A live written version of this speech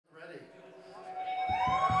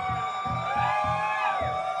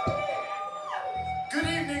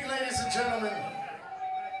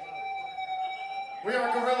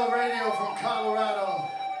are Guerrilla Radio from Colorado.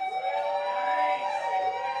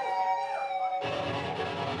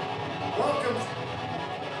 Welcome.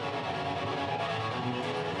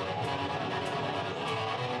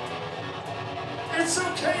 It's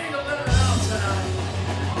okay to let it out tonight.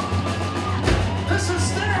 This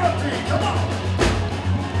is therapy. Come on.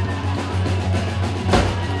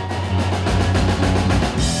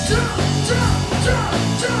 Jump, jump, jump,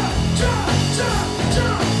 jump, jump, jump,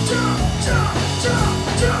 jump, jump, jump, jump,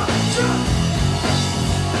 jump, jump.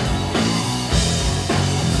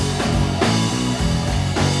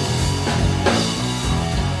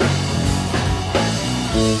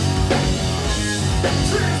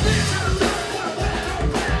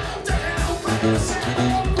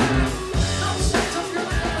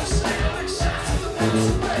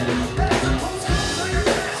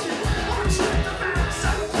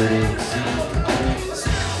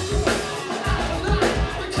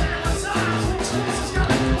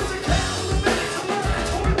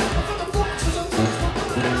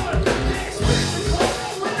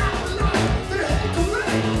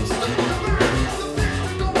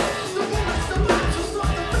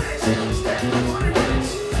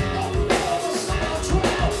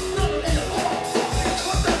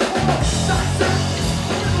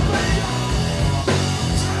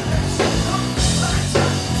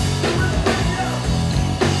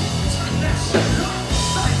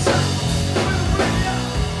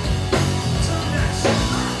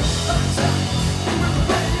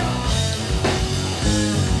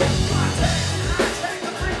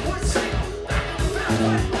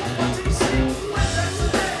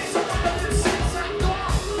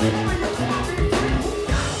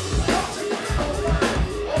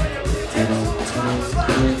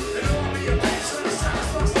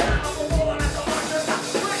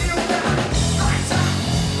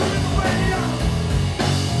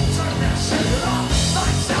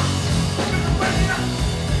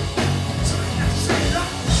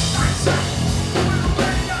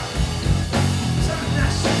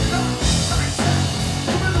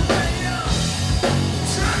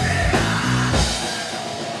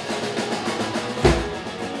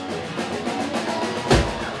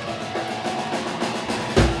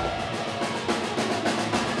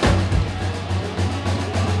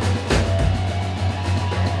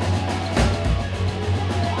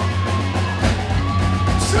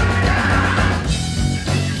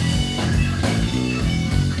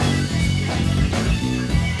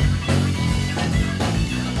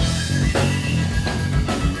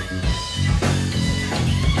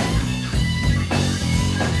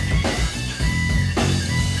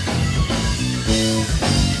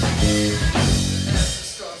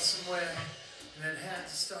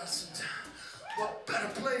 What better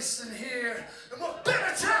place than here, and what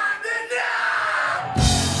better time than now?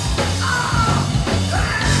 Oh,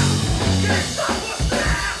 hell, can't stop what's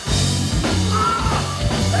now. Oh,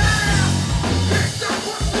 hell, can't stop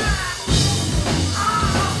what's now. Oh,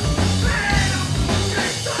 hell,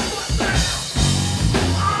 can't stop what's now.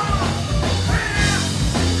 Oh, hell,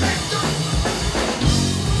 can't stop what's now.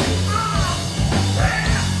 Oh, hell,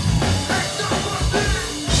 can't stop what's now.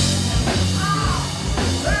 Oh,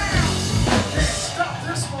 hell, can't stop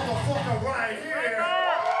this motherfucker right here.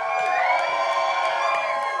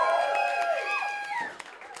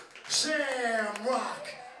 Shamrock,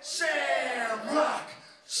 Shamrock,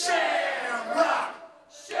 Shamrock,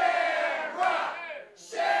 Shamrock,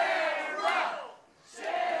 Shamrock,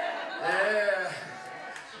 Shamrock. Yeah,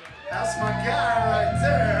 that's my guy right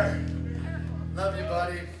there. Love you,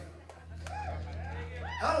 buddy.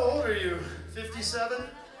 How old are you? 57?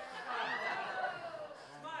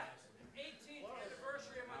 18th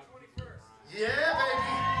anniversary of my 21st. Yeah,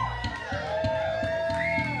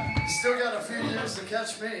 baby. Still got a few years to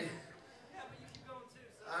catch me. Yeah, but you keep going too.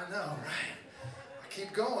 So. I know, right? I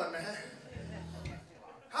keep going, man.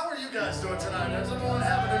 How are you guys doing tonight? Is everyone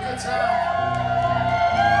having a good time?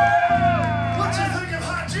 What you think of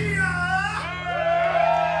Hajia?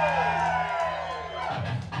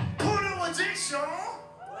 Puerto Addiction?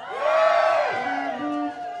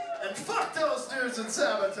 And fuck those dudes in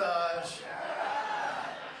Sabotage.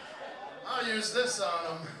 I'll use this on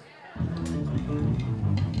them.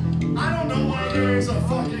 I don't know why there's a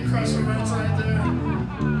fucking Crusher Reds right there,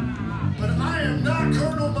 but I am not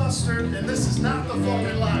Colonel Mustard, and this is not the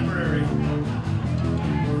fucking library.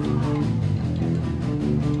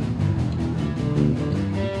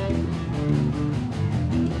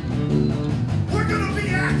 We're gonna be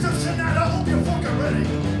active tonight. I hope you're fucking ready.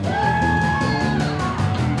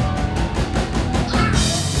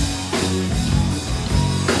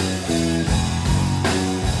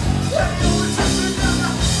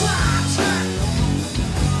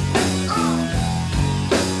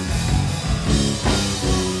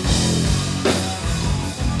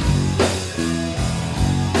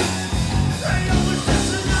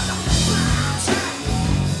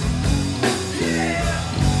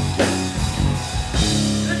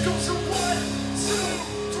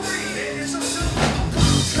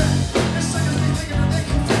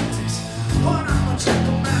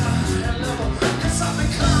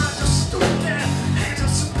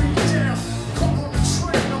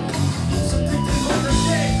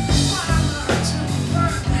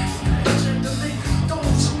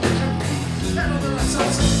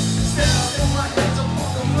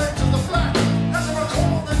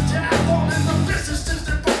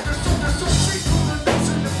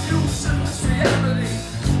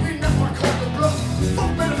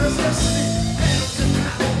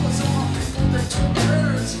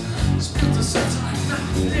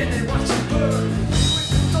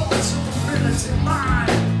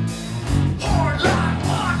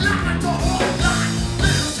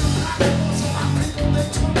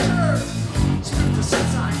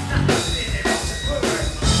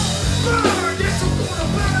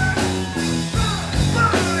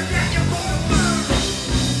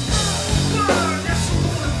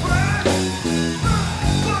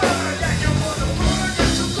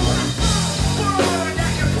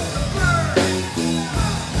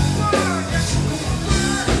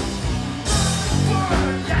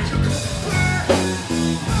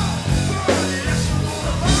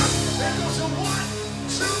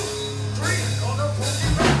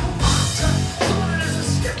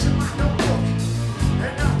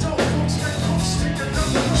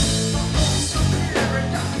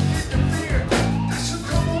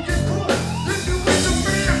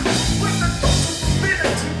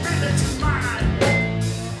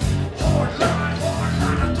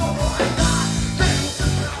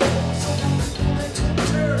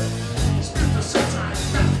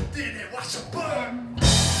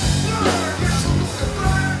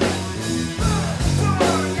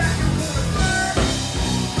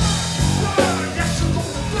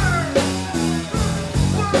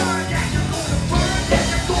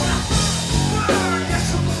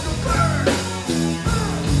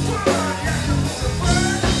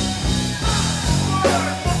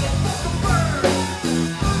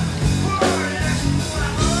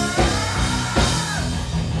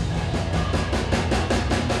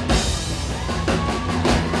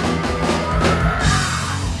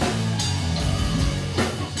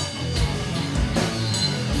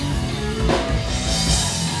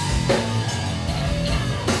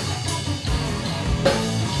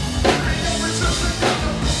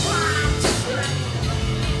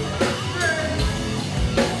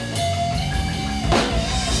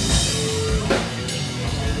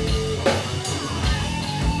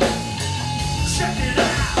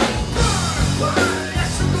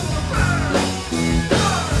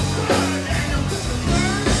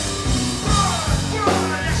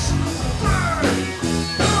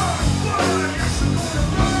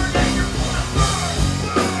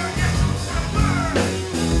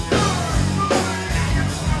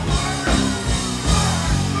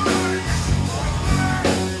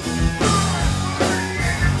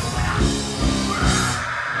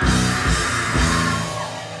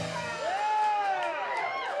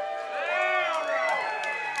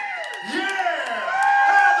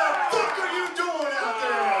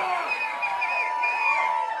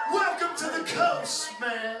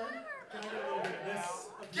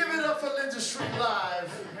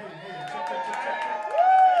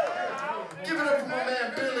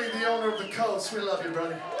 We love you,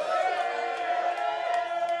 buddy.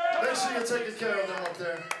 Make sure you're taking care of them up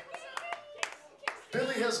there.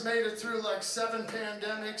 Billy has made it through like 7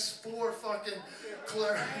 pandemics, 4 fucking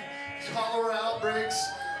cholera outbreaks.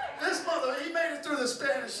 He made it through the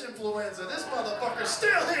Spanish influenza. This motherfucker's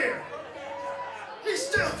still here. He's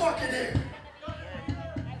still fucking here.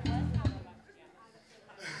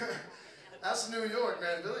 That's New York,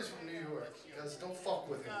 man. Billy's from New York. You guys don't fuck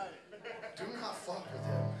with him. Do not fuck with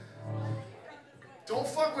him. Don't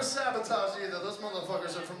fuck with Sabotage either. Those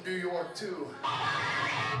motherfuckers are from New York too.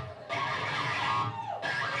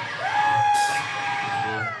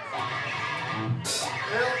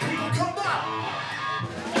 Well, people come up.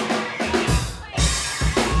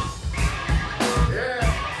 Yeah.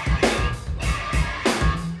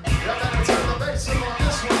 Y'all better turn the bass up on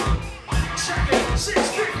this one. Check it.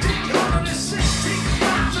 615, 116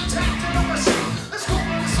 miles attacked in a machine. Let's go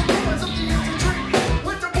run some boys up the infantry.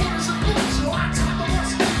 With the borders and boots, so I top of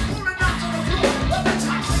us. Pulling out on the floor. Up the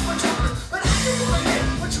top, sleep with choppers. But how you gonna get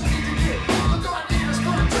what you need to get? The God need us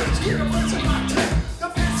gonna touch. Get a bunch of my tech. The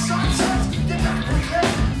fifth sun says, get back quick.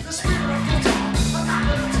 The spirit of the top, I'm not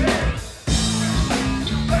gonna take.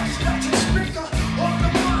 Back to speaker on the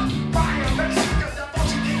one. Bryan, Mexico, that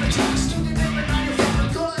bunch of the truck. Student in the night, you're from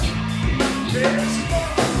the gun. There's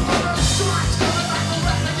more on the strikes coming back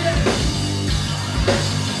around again.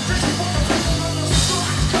 This is for the people on the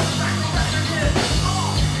strikes coming back around again.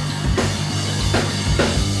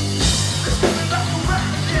 It's coming back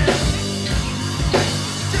around again.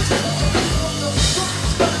 This is for the people on the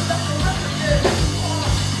strikes coming back around again.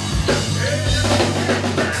 Yeah,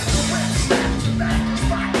 get back to where it snaps you back. It's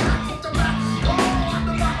right back with the map. I'm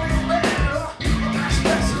the Bible of man. The past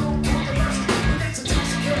best, who took the best. We need to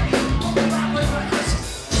taste again. On the Bible of my house.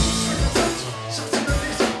 Shots in the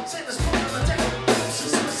face. Say the sport of the day.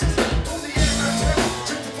 System assist. On the air, my tail.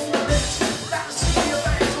 Check the full legs. Now the city of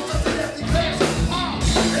bangs. Who does the lefty glass?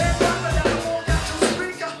 Everybody that I want got your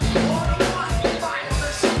speaker. On the one. Bryan,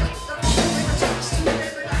 Mexico. That won't believe the talk. Student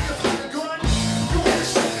in the night, you're from the gun. You hear the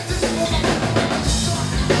shit. This is for the people on the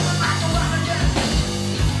strike. Coming back around again.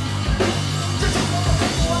 This is for the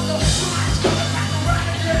people on the strikes. Coming back around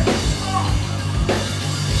again.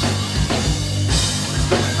 It's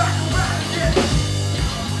coming back around again.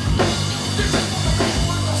 This is for the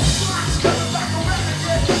people on the strikes. Coming back around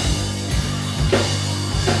again. It's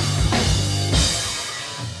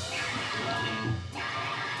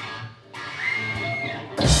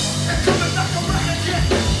coming back around again.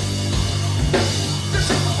 This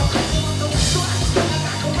is for the people on the strikes. Coming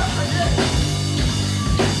back around again.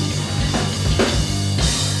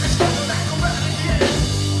 It's coming back around again.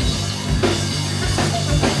 This is for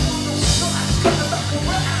the people on the strikes. Coming back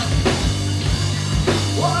around.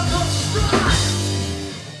 On the strike.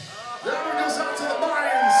 That one goes out to the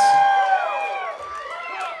Bryans.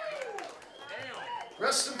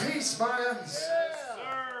 Rest in peace, Bryans.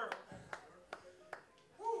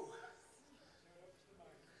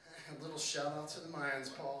 A little shout out to the Mayans,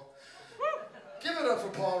 Paul. Give it up for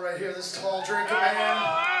Paul right here, this tall drinker man.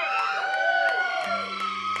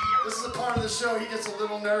 This is a part of the show he gets a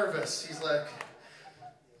little nervous. He's like,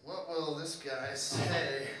 what will this guy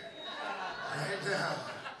say right now?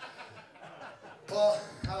 Paul,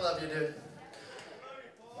 I love you, dude.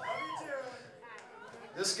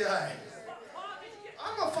 This guy,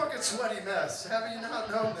 I'm a fucking sweaty mess. Have you not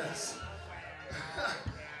known this?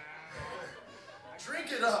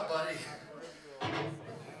 Drink it up, buddy.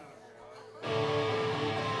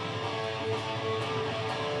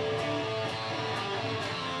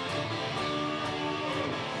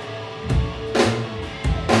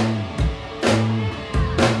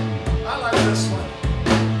 I like this one.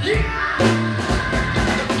 Yeah!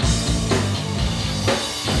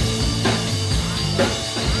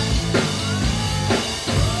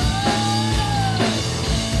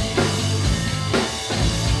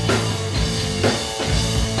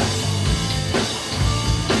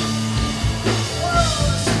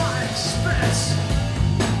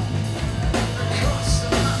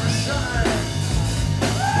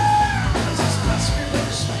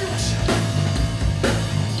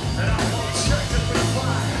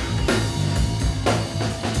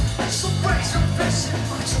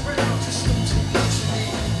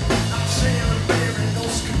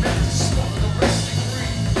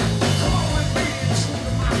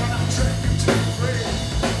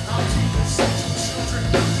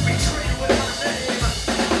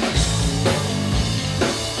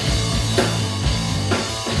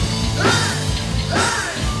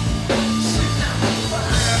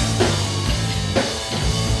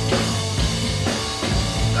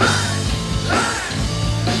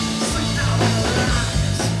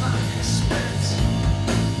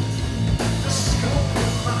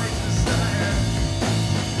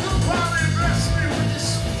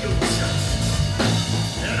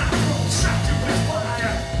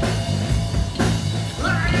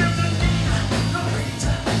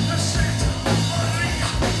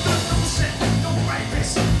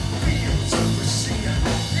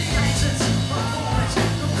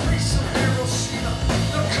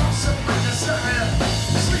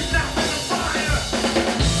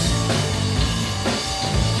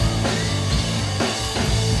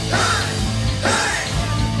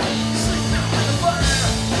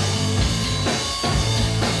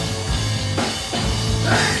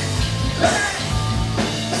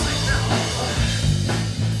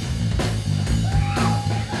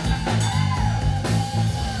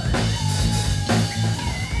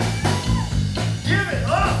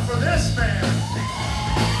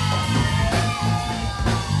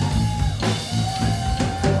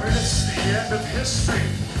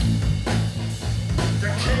 The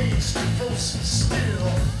cage frozen still.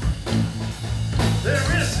 There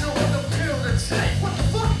is no other pill to take. What the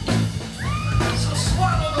fuck? So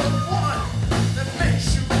swallow the one that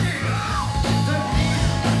makes you ill. The need,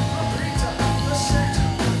 the Rita, the Santa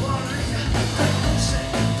Maria, the Lucy,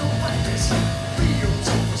 the weapons, fields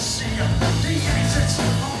overseer, the agents of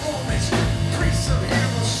moments, priests of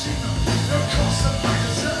Hiroshima, the cost of my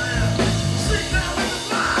desire. Sleep now in the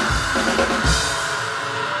light.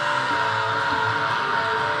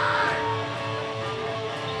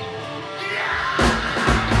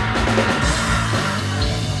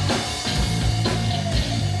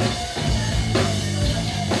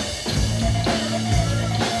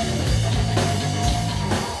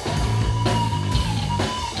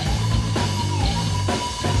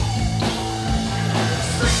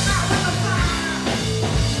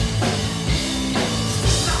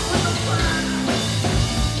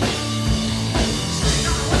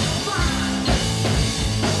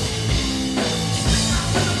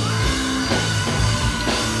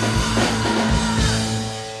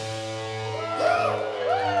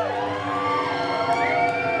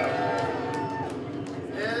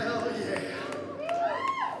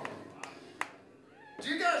 Do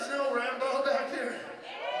you guys know Rambo back here?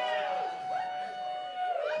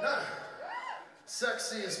 Nah.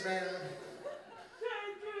 Sexiest man.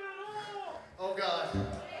 Oh God.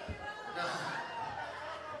 No.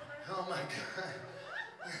 Oh my God.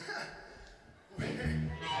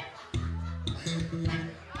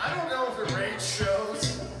 I don't know if the rage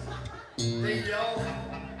shows. They yell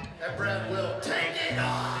at Brad Will, take it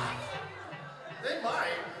off! They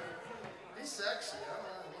might. He's sexy. I don't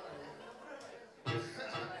know.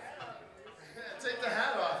 Take the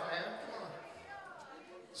hat off, man. Come on.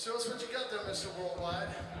 Show us what you got there, Mr. Worldwide.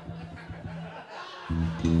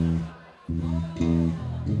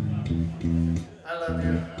 I love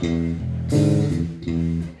you.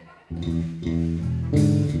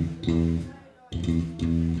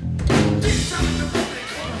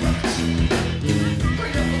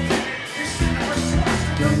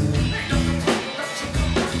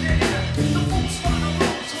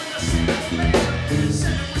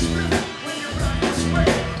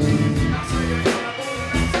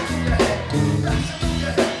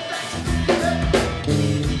 Yeah.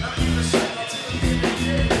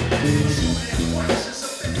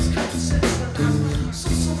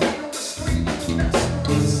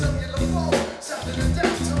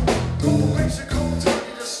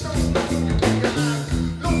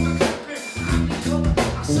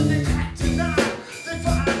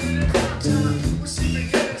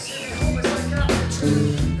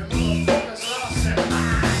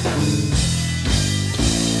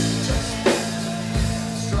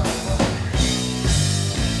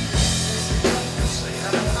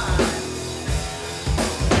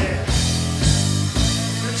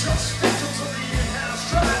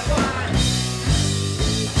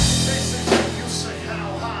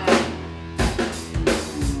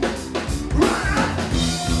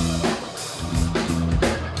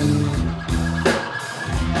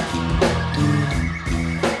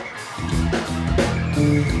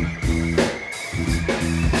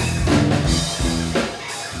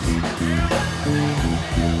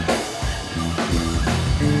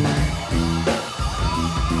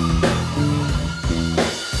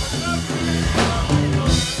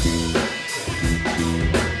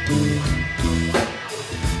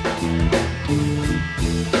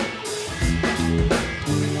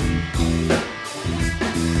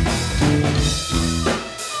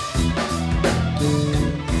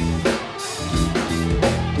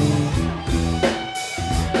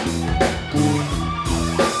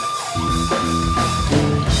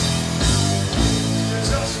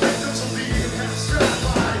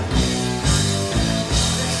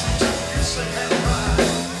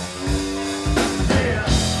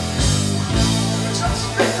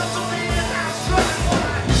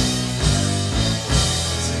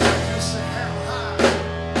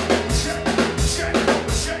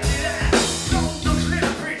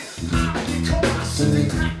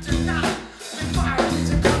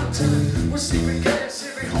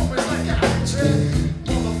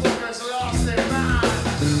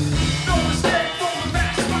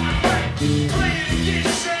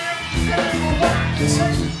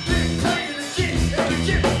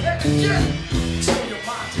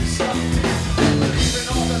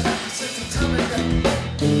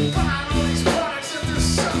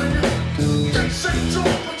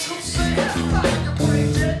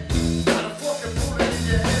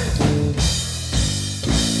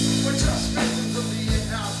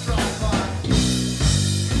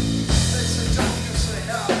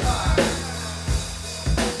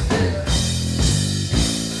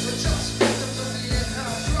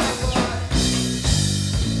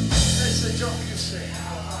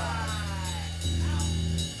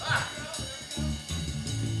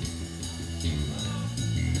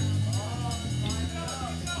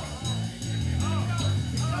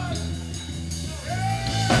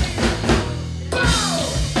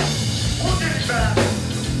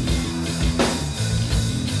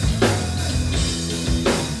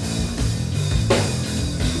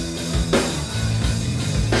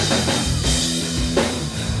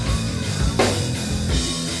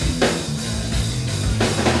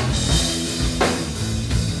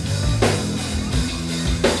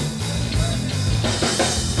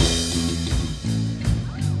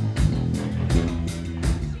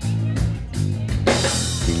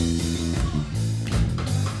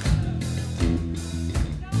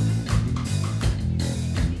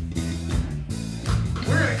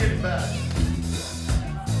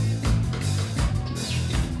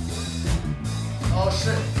 Oh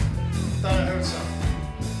shit. Thought I heard something.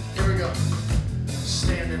 Here we go.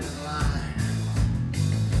 Standing in line.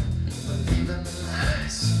 Believing the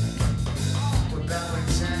lies. We're bowing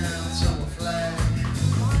down to a flag.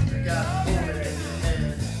 You got a bullet in your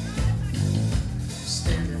head.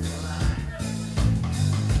 Standing in line.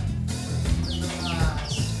 Believing the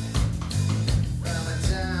lies. Bowing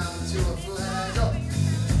down to a flag. Oh,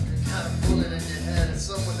 you got a bullet in your head. It's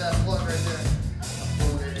something with that blood right there.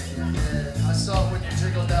 I saw it when you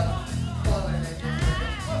jiggled that bullet in your head.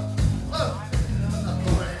 Oh, a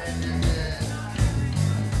bullet in your head.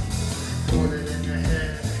 Bullet in your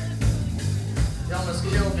head. You almost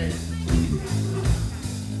killed me.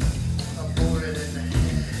 A bullet in the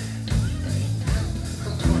head. A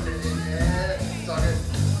bullet in your head. Talk it.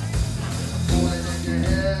 A bullet in your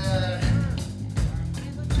head.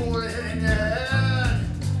 Bullet in your head.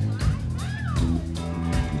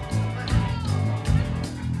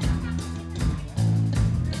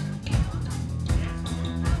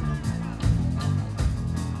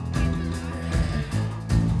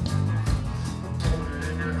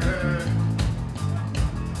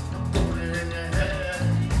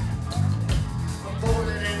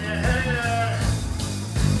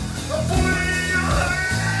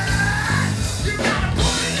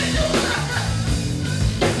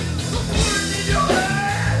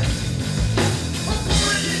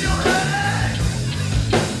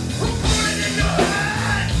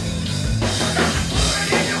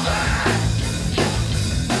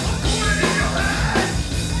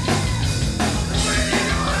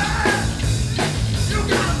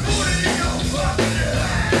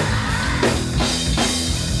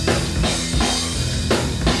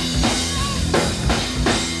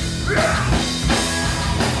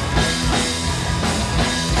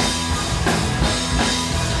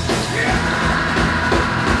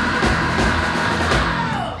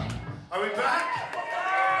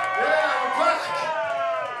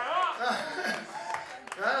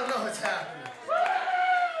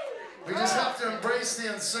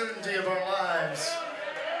 The uncertainty of our lives.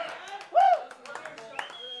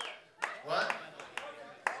 What?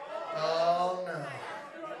 Oh no.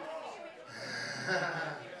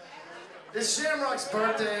 It's Shamrock's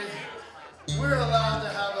birthday. We're allowed to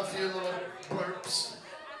have a few little burps.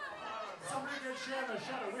 Somebody get Sham a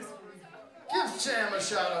shot of whiskey. Give Sham a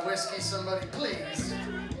shot of whiskey, somebody, please.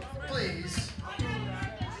 Please.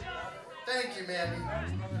 Thank you, Mandy.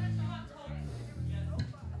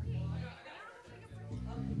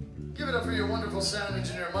 Give it up for your wonderful sound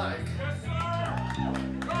engineer, Mike.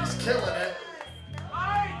 He's killing it.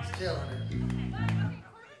 He's killing it.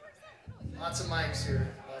 Lots of mics here.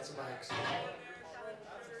 Lots of mics.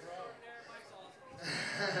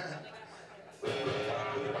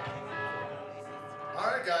 All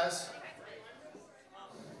right, guys.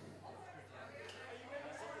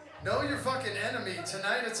 Know your fucking enemy.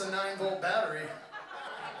 Tonight it's a 9-volt battery.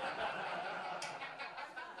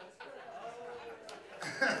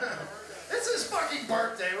 It's his fucking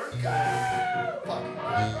birthday. We're good. Fucking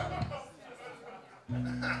good.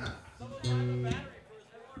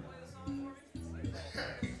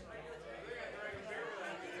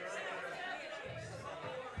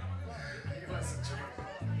 He wants to drink.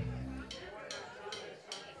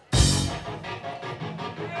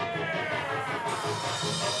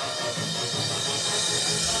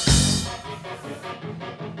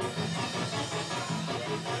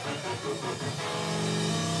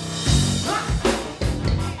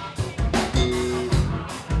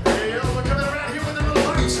 Hey, yo, we're coming around here with a little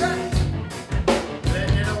heart check.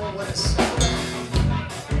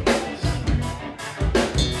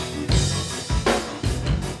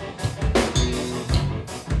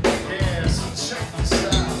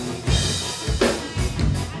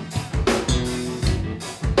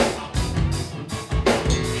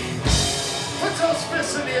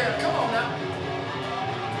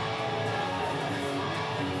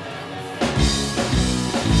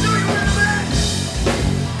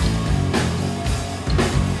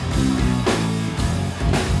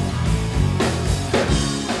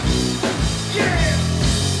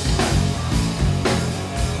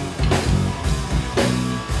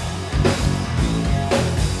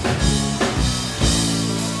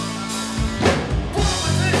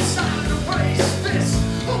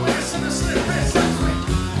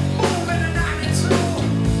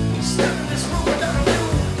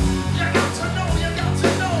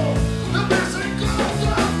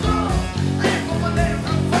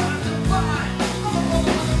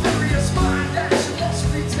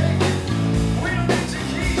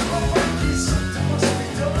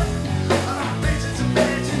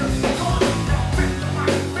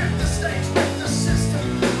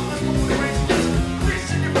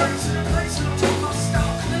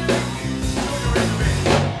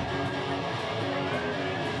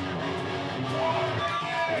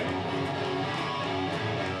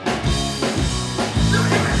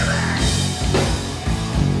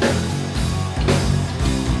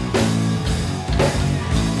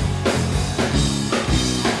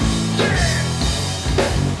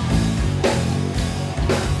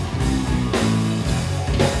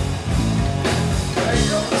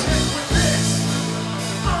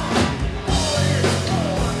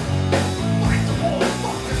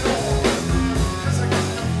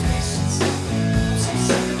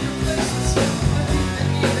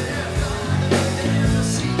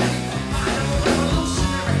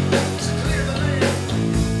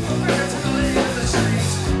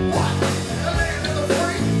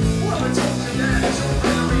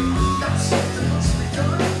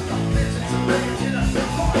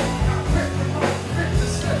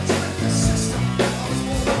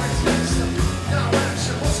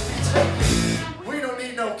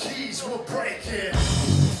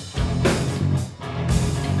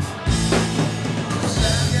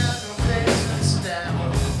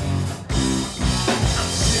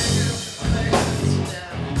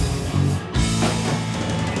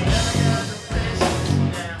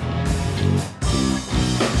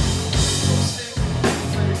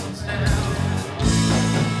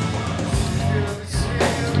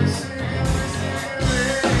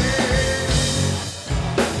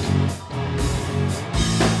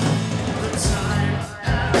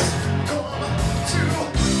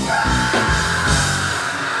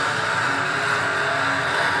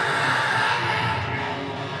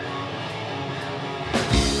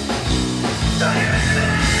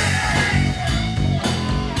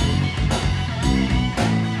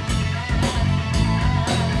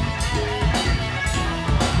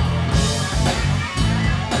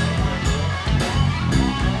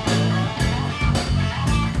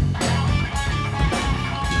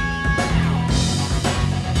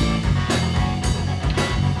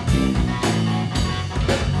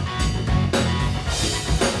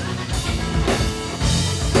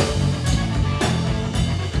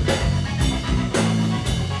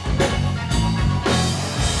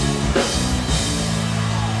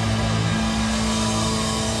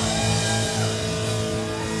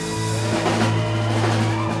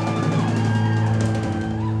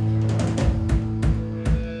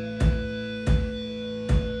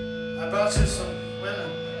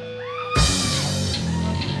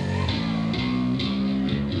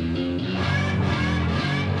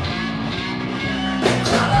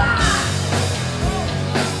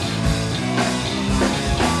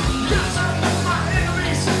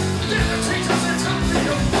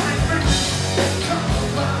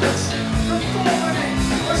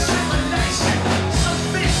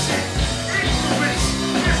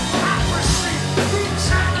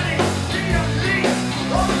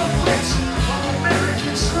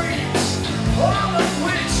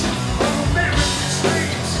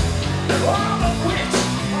 All of which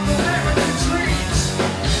are American dreams.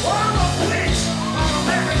 All of which are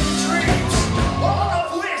American dreams. All of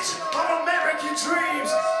which are American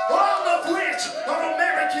dreams. All of which are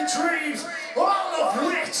American dreams. All of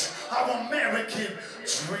which are American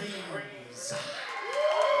dreams.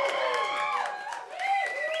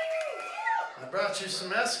 I brought you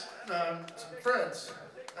some friends.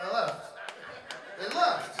 I left. They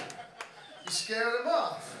left. You scared them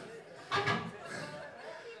off.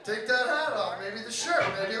 Take that hat off, maybe the shirt,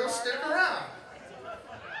 maybe they'll stick around.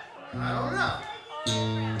 I don't know.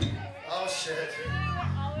 Oh shit.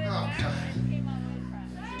 Oh god.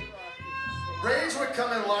 Rage would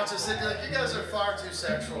come and watch us, they'd be like, you guys are far too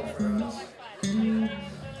sexual for us.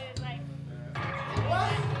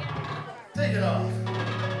 What? Take it off.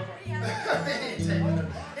 He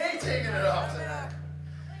ain't taking it off tonight.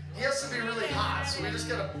 He has to be really hot, so we just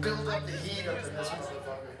gotta build up the heat up in this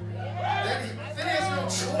motherfucker. Then he has no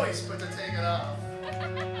choice but to take it off.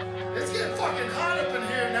 It's getting fucking hot up in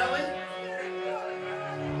here, Nelly.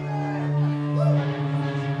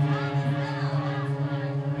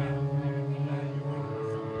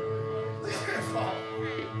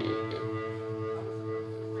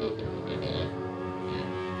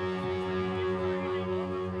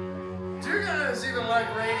 Do you guys even like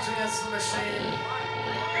Rage Against the Machine?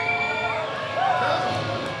 No?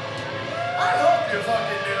 I hope you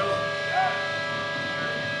fucking do.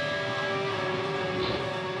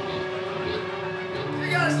 Do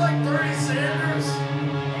you guys like Bernie Sanders?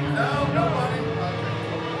 No? Nobody? Okay.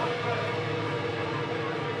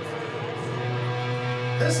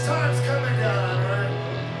 His time's coming down, right?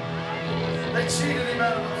 They cheated him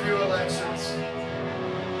out of a few elections.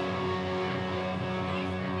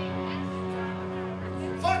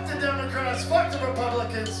 Fuck the Democrats, fuck the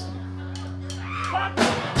Republicans. Fuck them.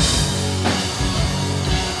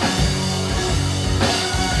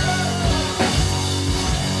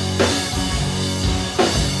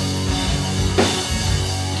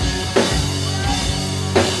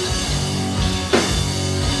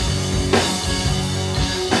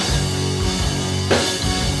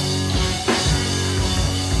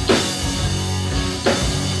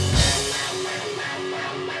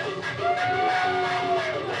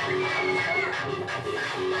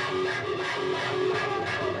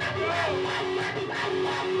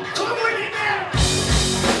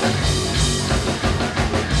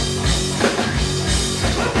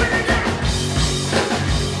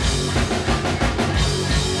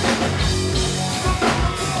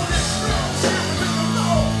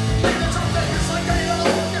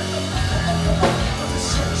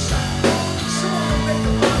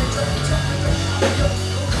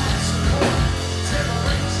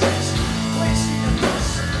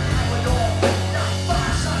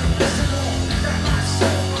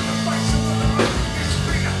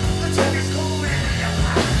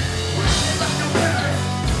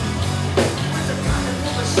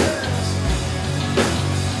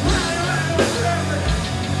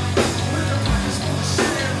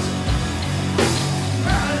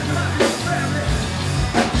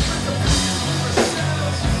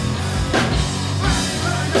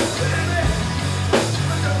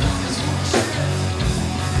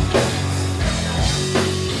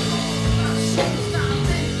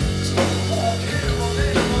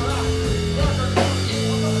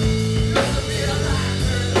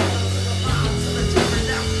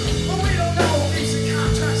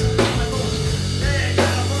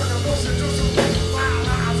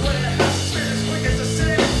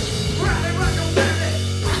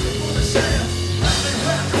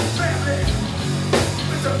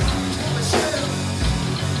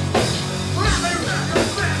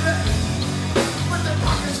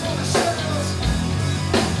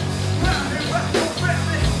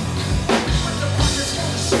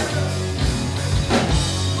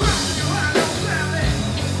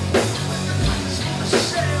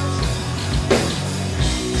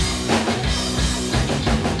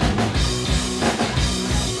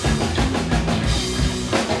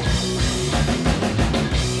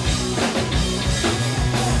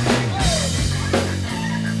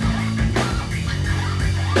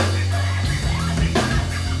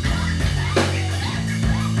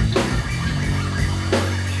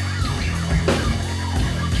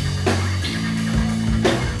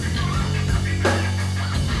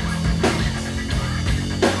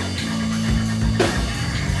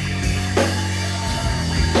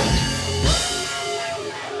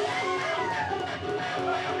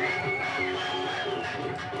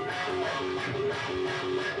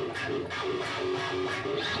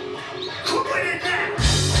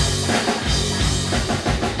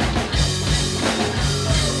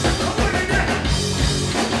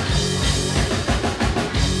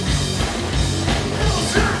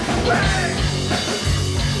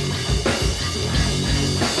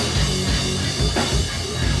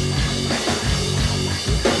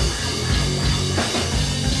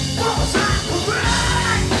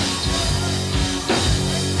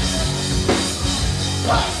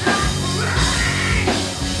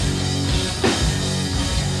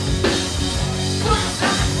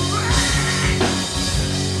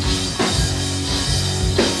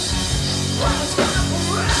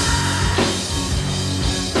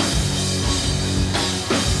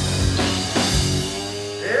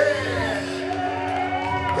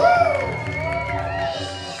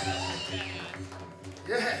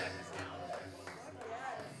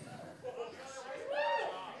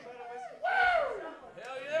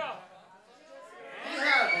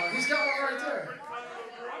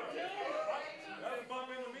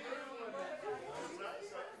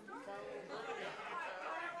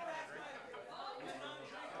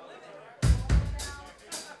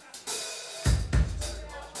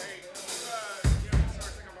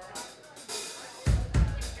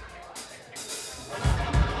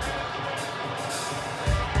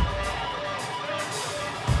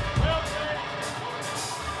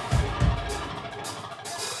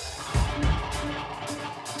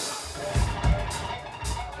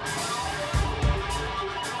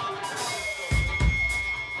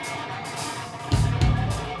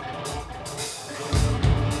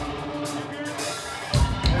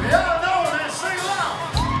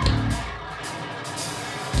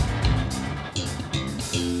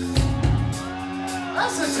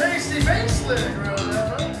 thing, really,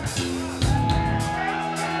 right?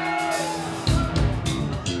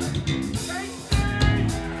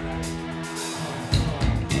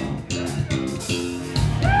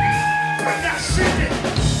 Bring that shit in!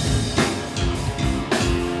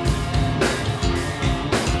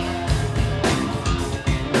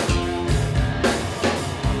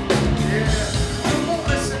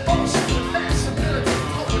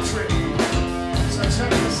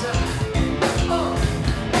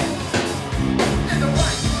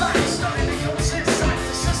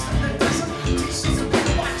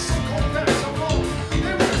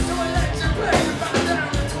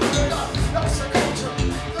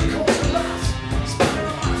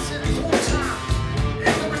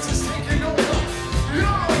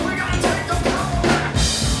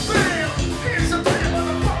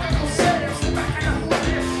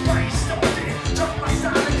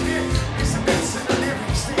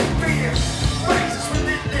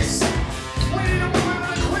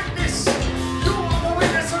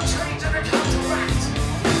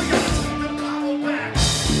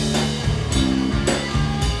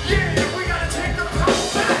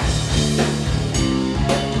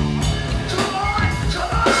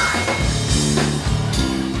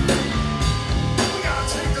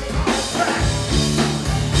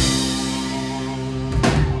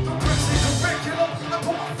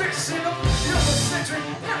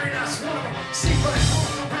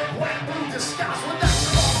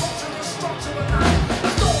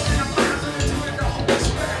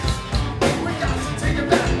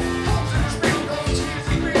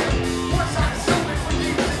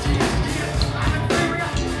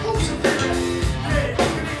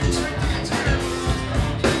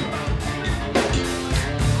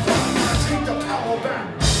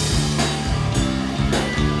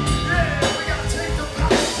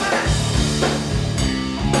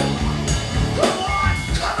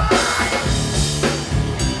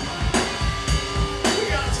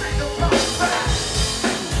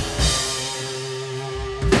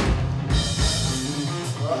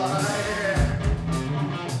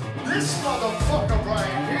 This motherfucker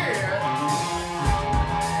right here.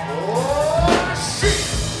 Oh, shit.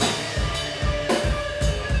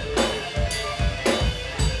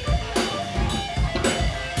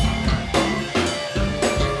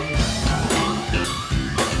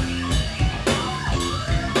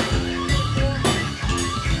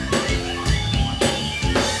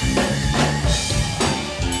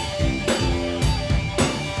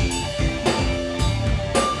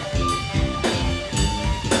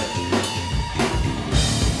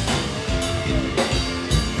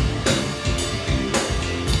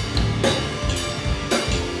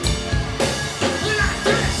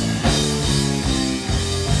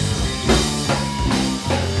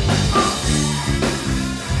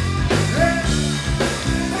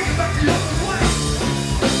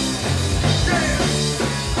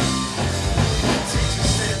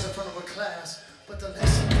 But the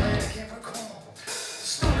lesson plan can't recall.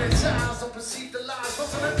 Students' eyes don't perceive the lies,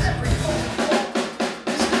 but on every phone call.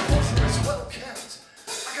 This composure is well kept.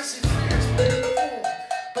 I can see fears better before,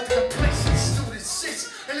 but the complacent student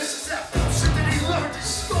sits and listens to that bullshit that he learned in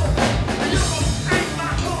school. And you know, ain't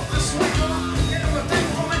my love the sweeter. Get everything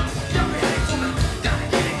from it, got me hate from it. Gotta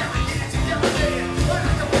get it together, yeah. But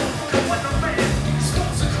I can motherfucking win the man.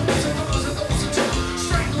 Storms and cools and those and those and two.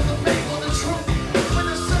 Strangle the pain on the truth. When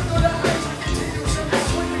the circle of eyes, I continue to mess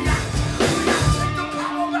with the act. We gotta take the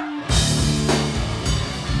power back.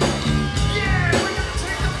 Yeah, we gotta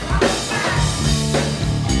take the power back.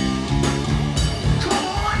 Come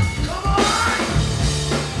on, come on.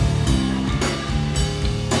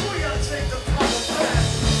 We gotta take the power back.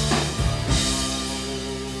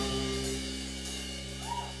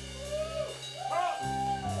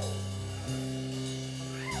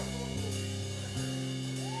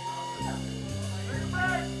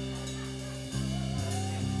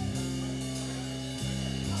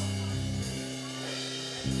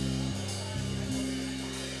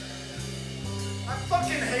 I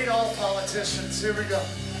fucking hate all politicians. Here we go.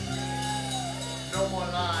 No more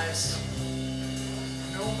lies.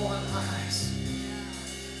 No more lies.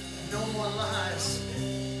 No more lies.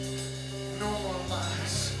 No more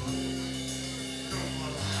lies. No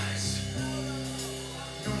more lies.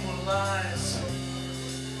 No more lies.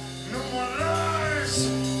 No more lies.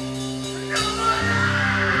 No more lies.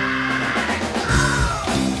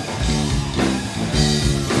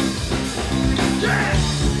 Yeah.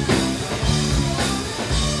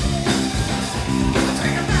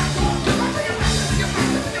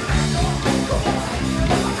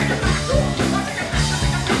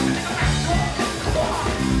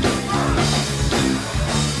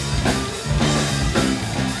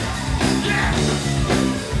 Yeah!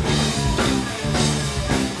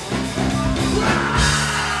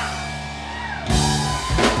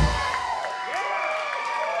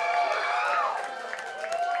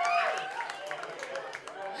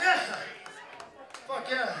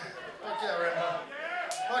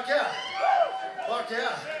 yeah. Fuck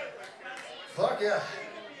yeah. Fuck yeah.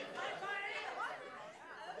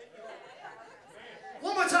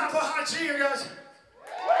 One more time for Hot G, you guys.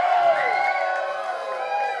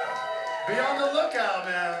 Be on the lookout,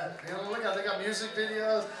 man. Be on the lookout. They got music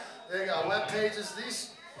videos. They got web pages.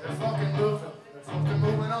 They're fucking moving. They're fucking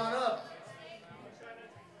moving on up.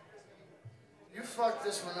 You fucked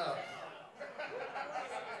this one up.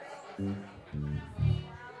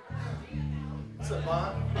 What's up,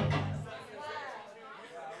 Bon?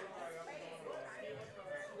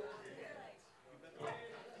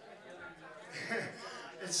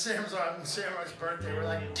 It's Shamrock's birthday. We're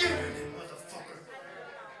like, get in it, motherfucker.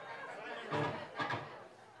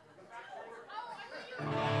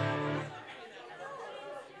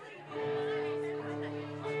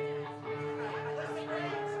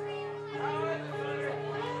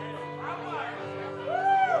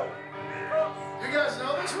 You guys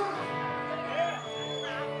know this one?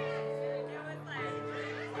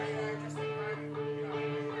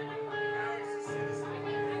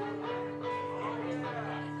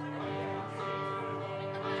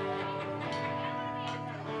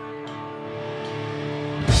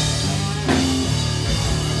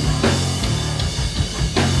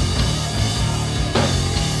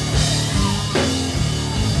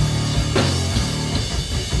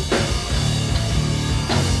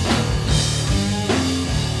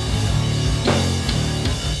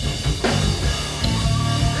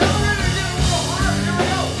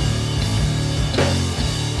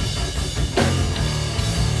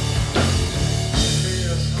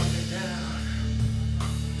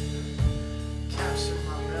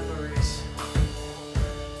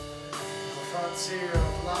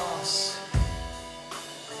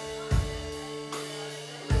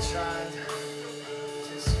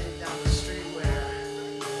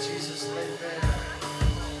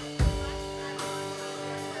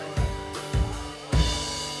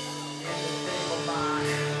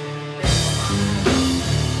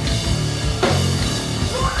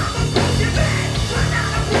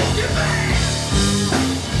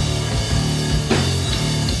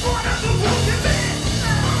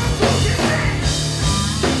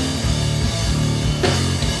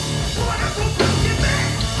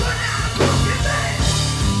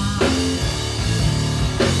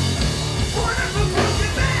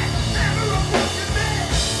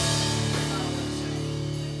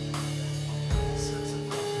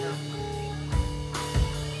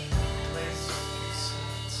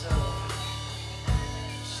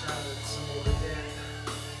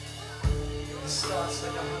 Starts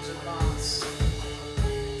like 100 knots,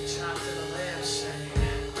 trapped in a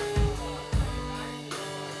lampshade.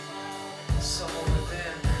 Someone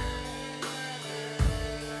within,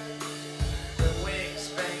 their wings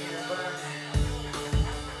banging and burning.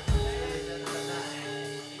 Breathing in the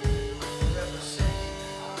night, river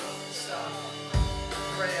shaking, stop,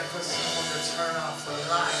 praying for someone to turn off the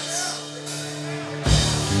lights.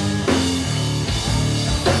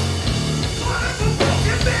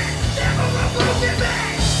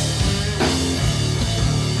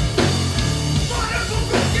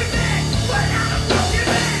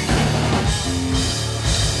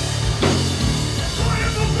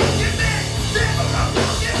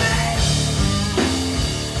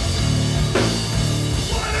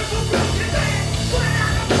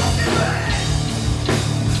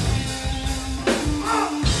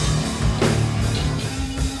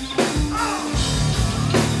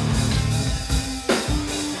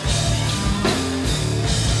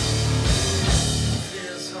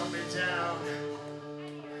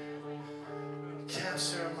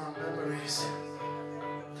 Capturing my memories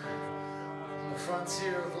on the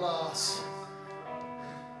frontier of loss.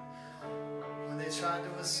 When they tried to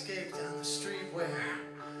escape down the street where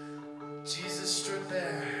Jesus stood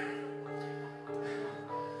bare.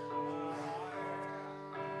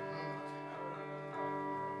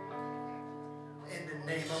 In the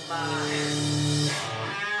name of mine.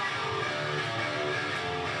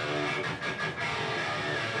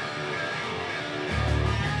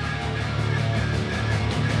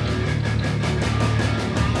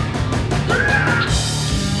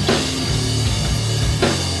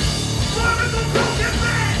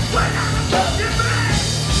 When I'm a broken man.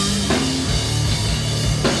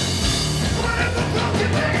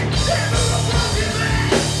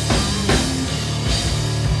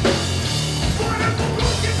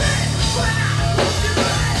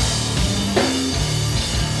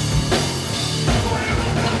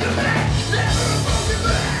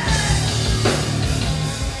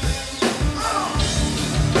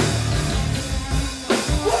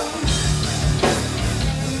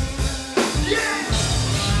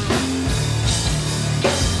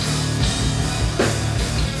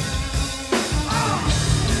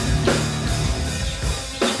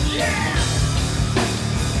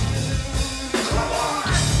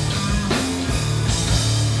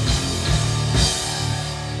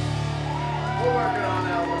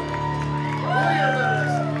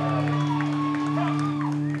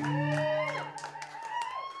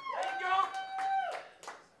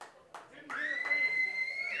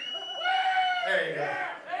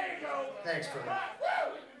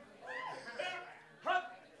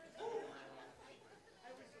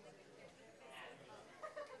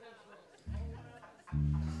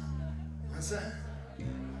 What's that?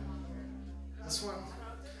 This one.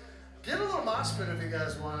 Get a little mosh pit if you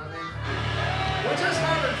guys want. I mean, we're just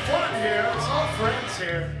having fun here. It's all friends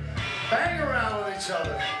here. Bang around with each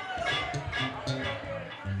other.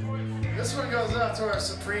 This one goes out to our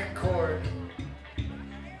Supreme Court.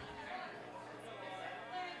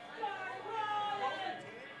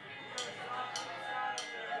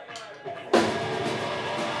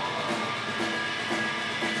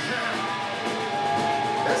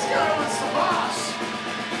 This guy was the boss.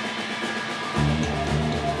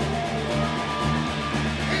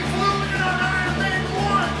 He flew in on Iron Man 1.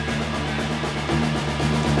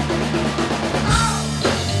 Oh!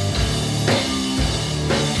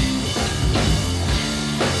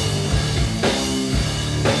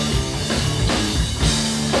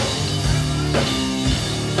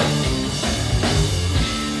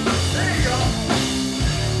 There you go.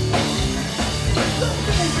 Don't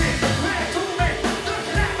move it. Where to me? The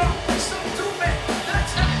camera. Stop to me.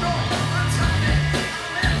 That's how I'm tiny.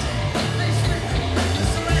 I'm empty. Please speak.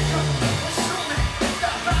 Mr. Laker. Show me.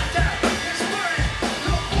 That fire is burning.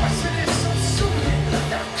 Your voice it is so soothing.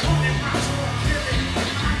 That coming out to a killing.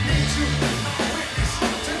 I need you, my witness,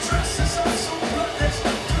 to dress us up so bloodless. To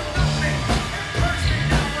know me and purge me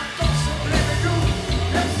now. My thoughts are living you.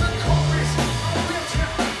 That's the chorus. A wheelchair.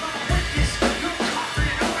 My witness. Your coffee.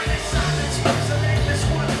 No any silence. Resonate this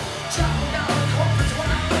one. Travel down the conference when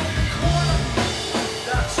I'm on the corner.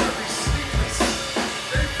 That should be sleepless.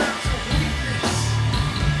 They found your weakness.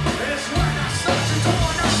 It's when I start to go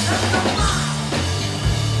and I'll testify.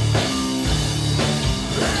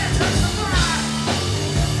 Let's testify.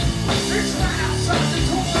 It's when I start to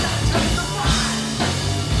go and I'll testify.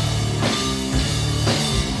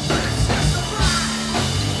 Let's testify.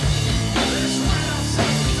 It's when I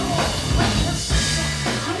start to go. Like precision.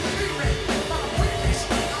 You feel it. My weakness.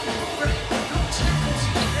 I'm moving. No tickles.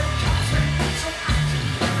 It comes me. So I can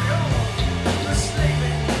carry on. The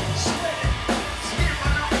slaving. Sweating. Tear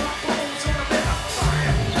right out my bones on a bit of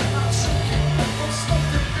fire. I'm choking. From smoke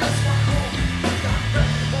that fills my home. Got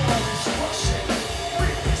ready for all this rushing.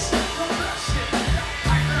 Weakness. No blushing. That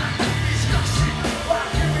pipeline is gushing. While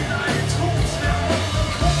hearing iron tools now on the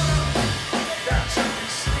corner. That should be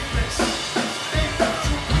sleepless. They found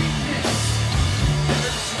your weakness.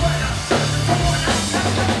 It's when I shut the door and I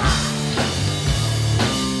testify.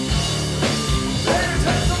 They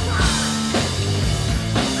testify.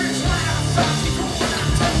 It's when I shut the door and I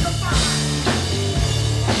testify.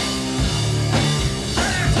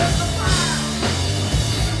 They testify.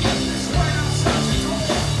 It's when I shut the door.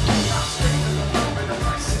 I swing to the moon and the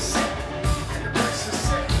price is set. And the price is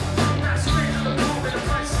set. I swing to the moon and the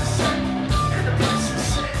price is set. And the price is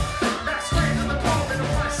set. I swing to the moon and the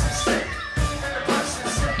price is set. And the price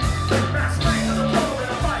is set. I swing to the moon and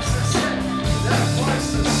the price is set. That price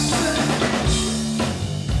is set.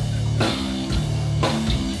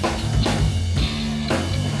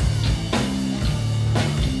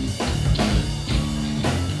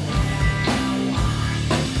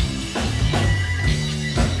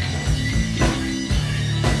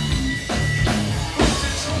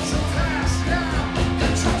 Controls the past now.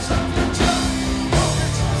 Controls the future. No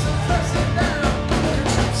controls the present now.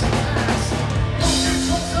 Controls the past. No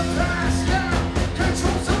controls the past now.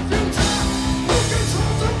 Controls the future. No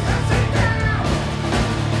controls the present now.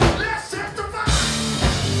 Let's testify.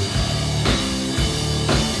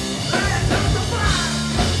 Let's testify.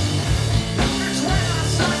 It's when I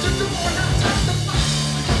start to do what I testify.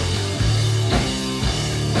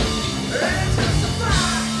 Let's testify.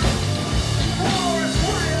 War is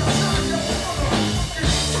way outside your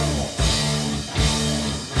motherfucking door.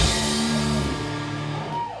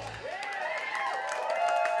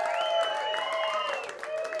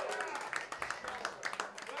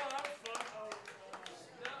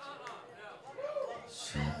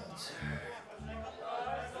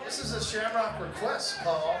 This is a Shamrock request,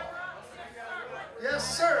 Paul.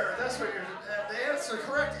 Yes, sir. That's what you're. The answer,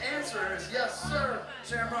 correct answer is yes, sir.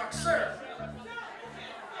 Shamrock, sir.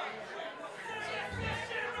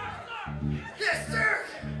 Yes, sir.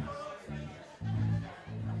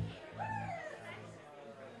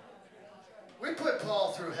 We put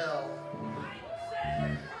Paul through hell.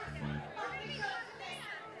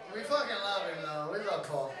 We fucking love him, though. We love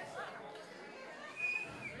Paul.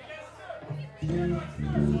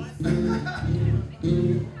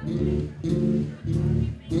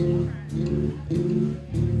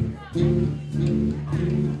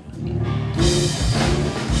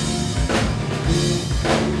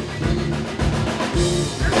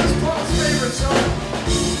 This is Paul's favorite song.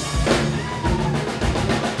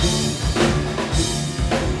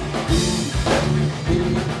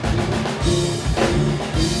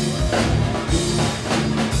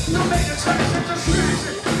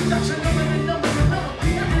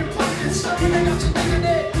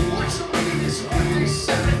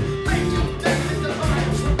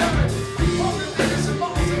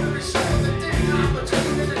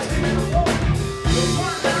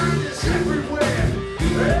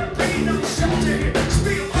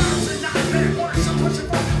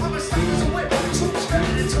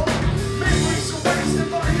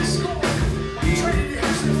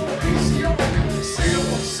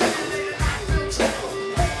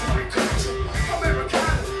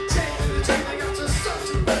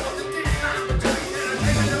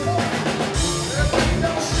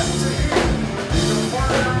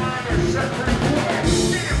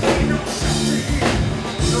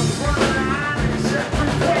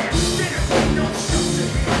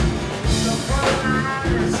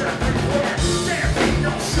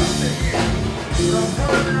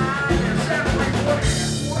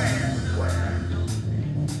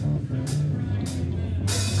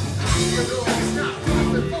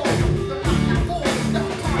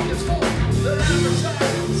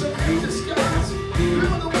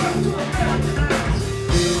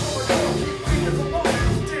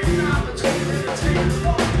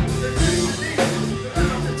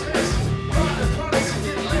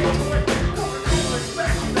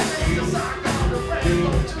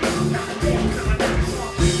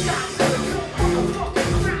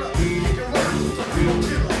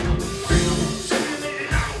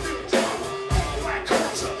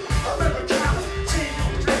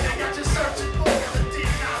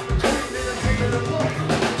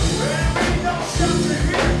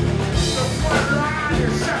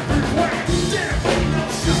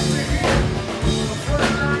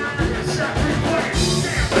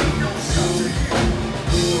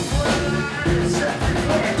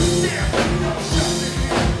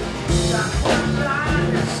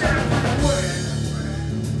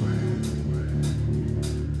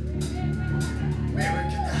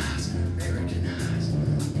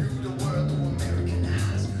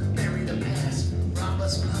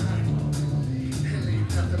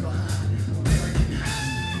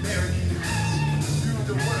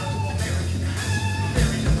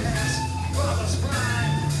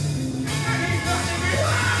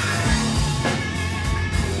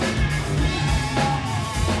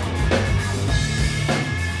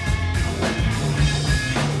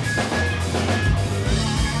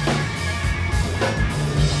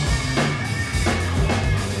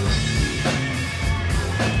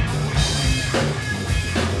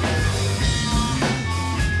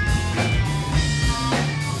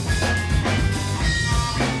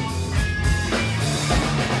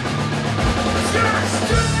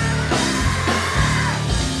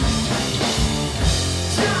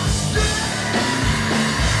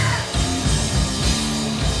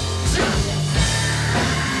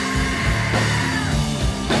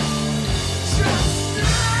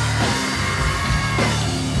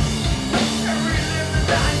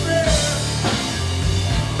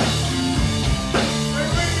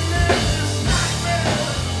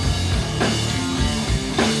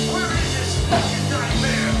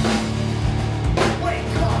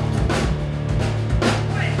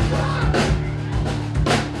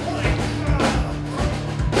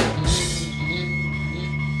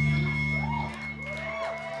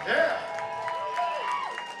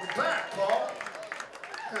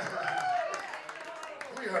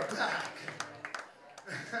 We are back.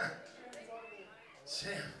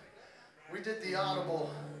 Sam, we did the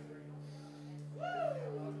audible.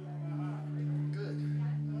 Good.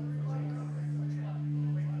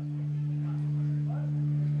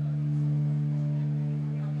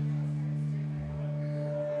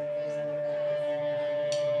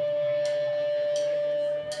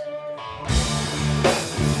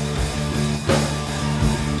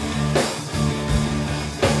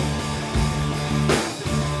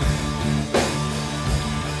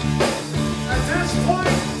 At this point,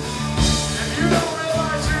 if you don't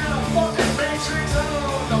realize you're in a fucking matrix, I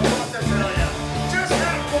don't know what to tell you. Just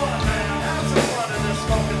have fun, man. Have some fun in this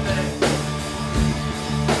fucking thing.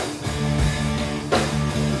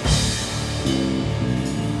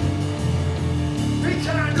 Be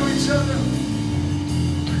kind to each other.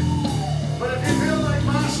 But if you feel like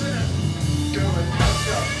moshing it, do it. Let's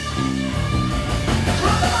go.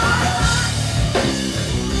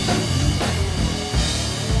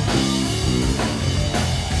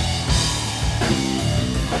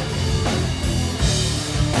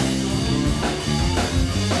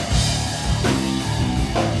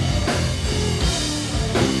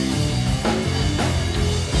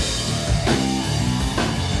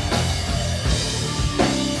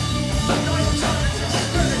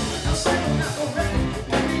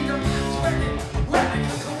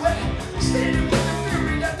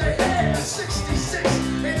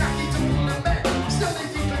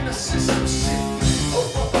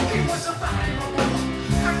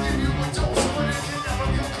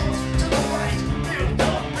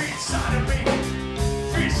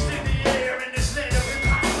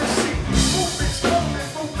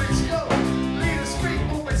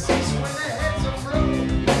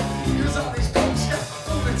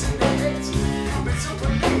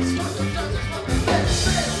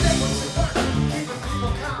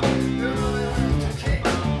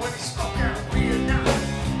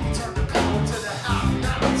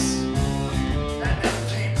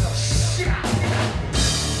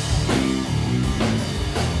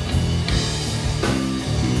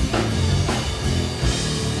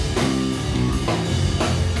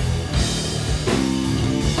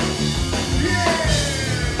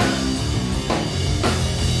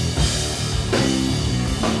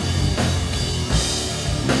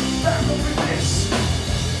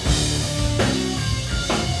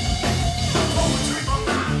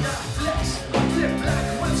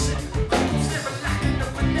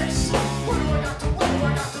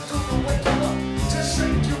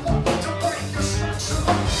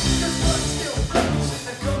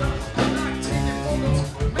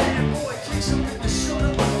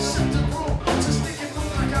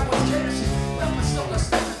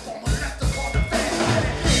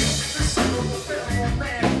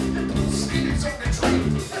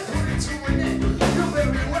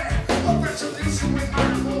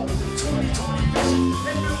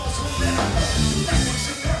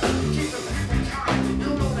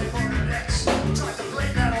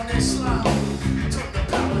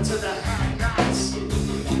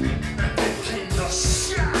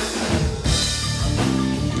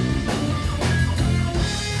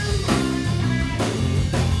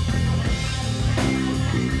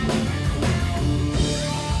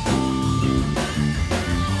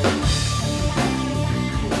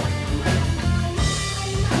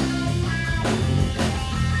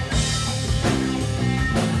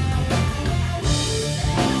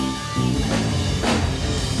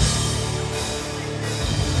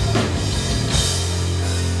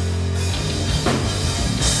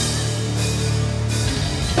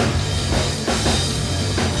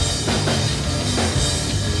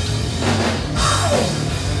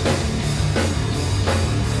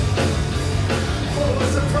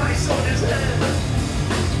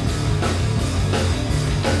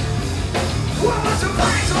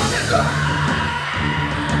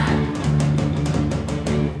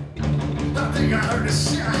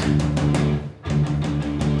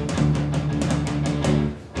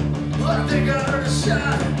 I think I heard a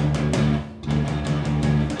shot.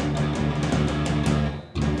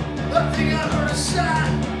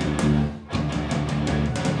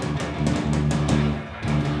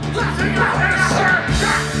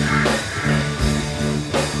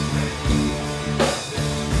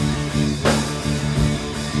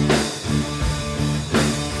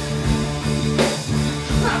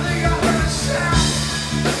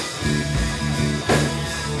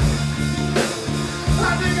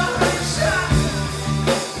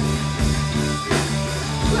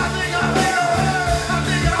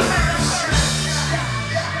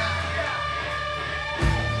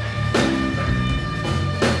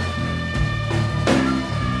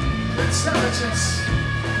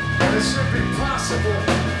 be possible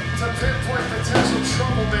to pinpoint potential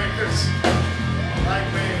troublemakers like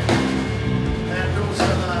me and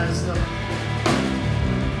neutralize them.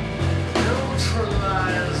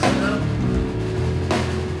 Neutralize them.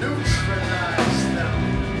 Neutralize them.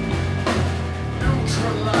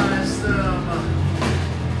 Neutralize them.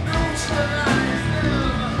 Neutralize them. Neutralize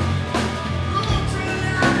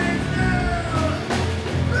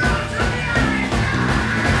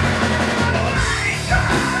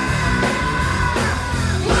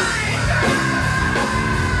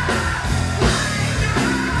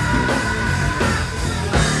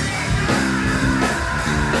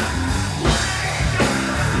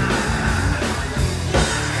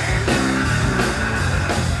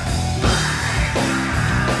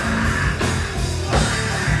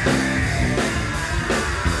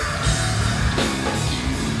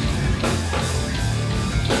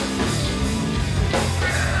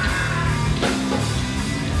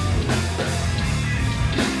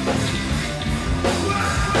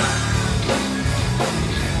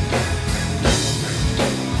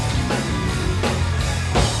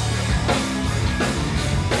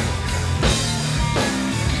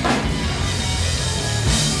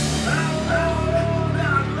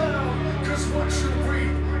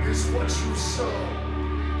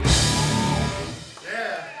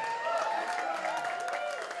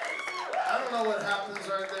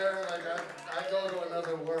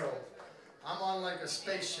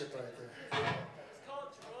spaceship right there.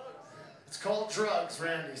 It's called drugs,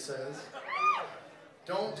 Randy says.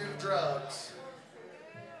 Don't do drugs.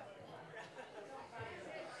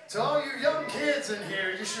 To all you young kids in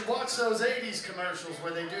here, you should watch those 80s commercials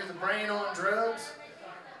where they do the brain on drugs.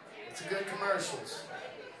 It's a good commercials.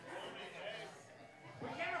 We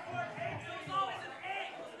can't afford eggs, so it's always an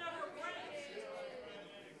egg. It was never a brain.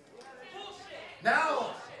 Bullshit.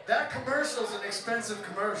 Now, that commercial's an expensive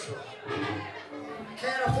commercial. You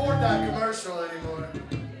can't afford that commercial anymore.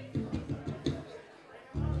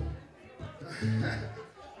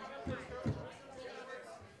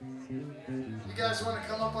 You guys want to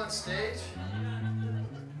come up on stage?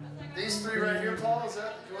 These three right here, Paul, do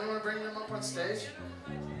you want to bring them up on stage?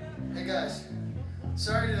 Hey guys,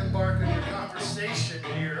 sorry to embark on your conversation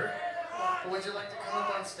here, but would you like to come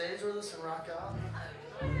up on stage with us and rock out?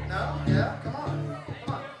 No? Yeah? Come on.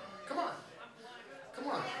 Come on. Come on. Come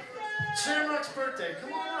on. Shamrock's birthday.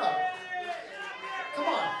 Come on up. Come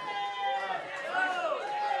on.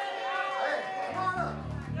 Hey, come on up.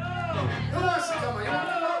 Who wants to come up? You want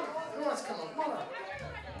to come up? Who wants to come up? Come on up.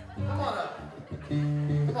 Come on up.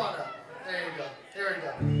 Come on up. There you go. Here we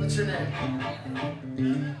go. What's your name?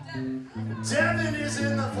 Devin is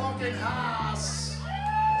in the fucking house.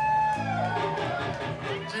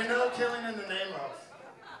 Do you know Killing in the Name of?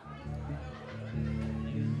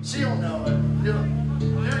 She'll know it.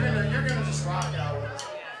 You're gonna just rock out with us.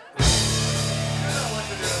 You know what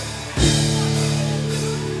to do.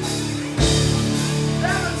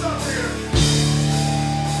 Devin's up here.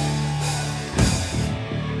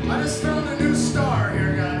 I just found a new star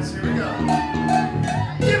here, guys. Here we go.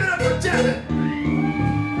 Give it up for Devin.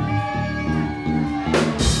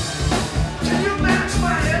 Can you match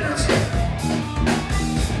my energy?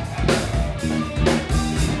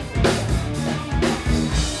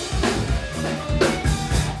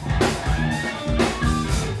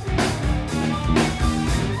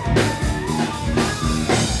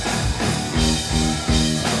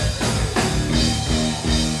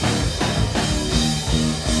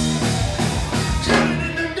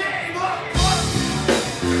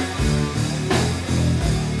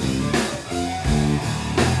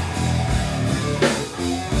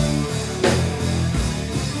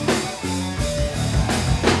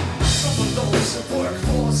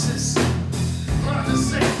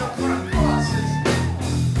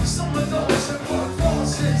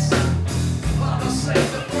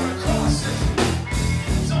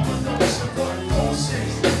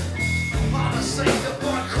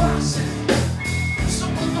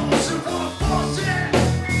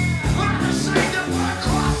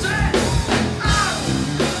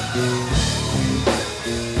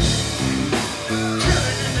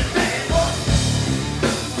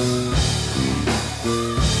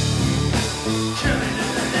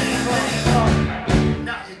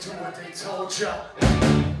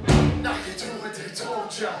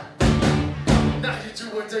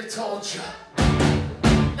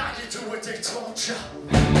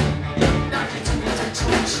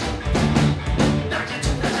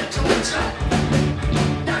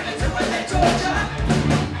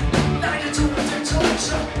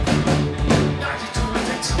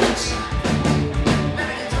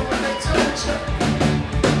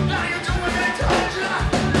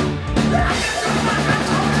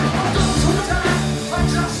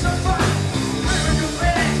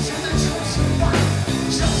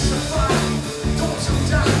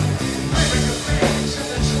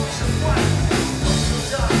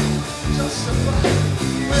 justify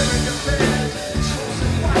wearing your badge and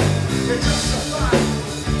chosen white. You justify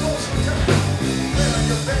those who die wearing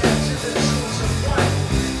your badge and chosen white.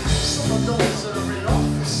 Some of those that are in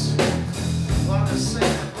office are the same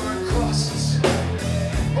that burn crosses.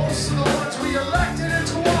 Most of the ones we elected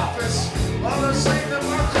into office are the same that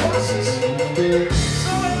burn crosses.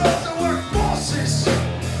 Some of those that work bosses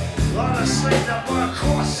are the same that burn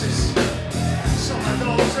crosses. Some of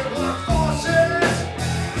those that work forces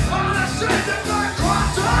are the same that burn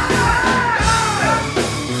crosses.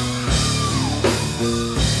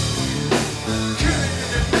 Killing in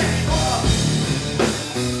the name of,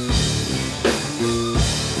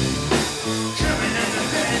 killing in the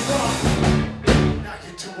name of. Now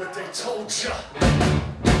you do what they told ya.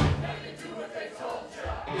 Now you do what they told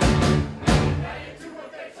ya. Now you do what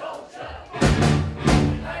they told ya.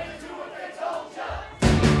 Now you do what they told ya.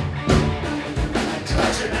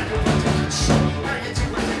 Touch it, now you're under control. Now you do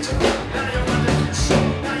what they told ya. Now you're under control.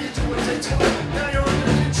 Now you do what they told ya. Now you're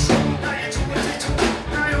under control. Now you do what they told ya.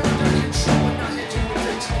 Now you're under control. Now you do what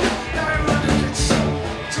they told ya. Now you're under control.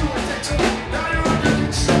 Do what they told ya. Now you're under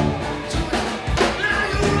control. Do it. Now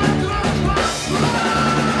you're under control.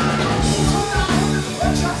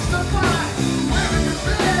 Justify wearing your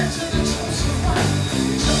badge and the chosen white.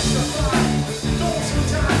 Justify those who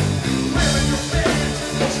die wearing your badge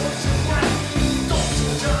and the chosen white. Those who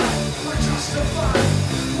die were justified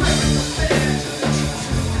wearing your badge and the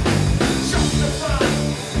chosen white. Justify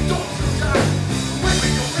those who die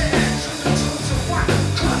wearing your badge and the chosen white.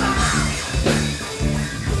 Come on!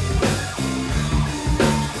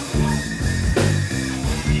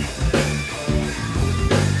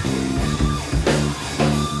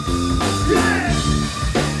 Yeah!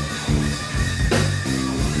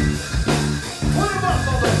 Put 'em up,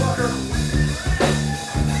 motherfucker!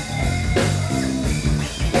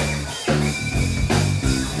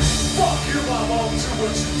 Fuck you, I won't do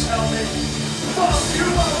what you tell me. Fuck you,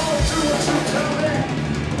 I won't do what you tell me.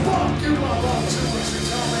 Fuck you, I won't do what you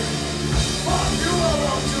tell me. Fuck you, I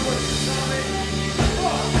won't do what you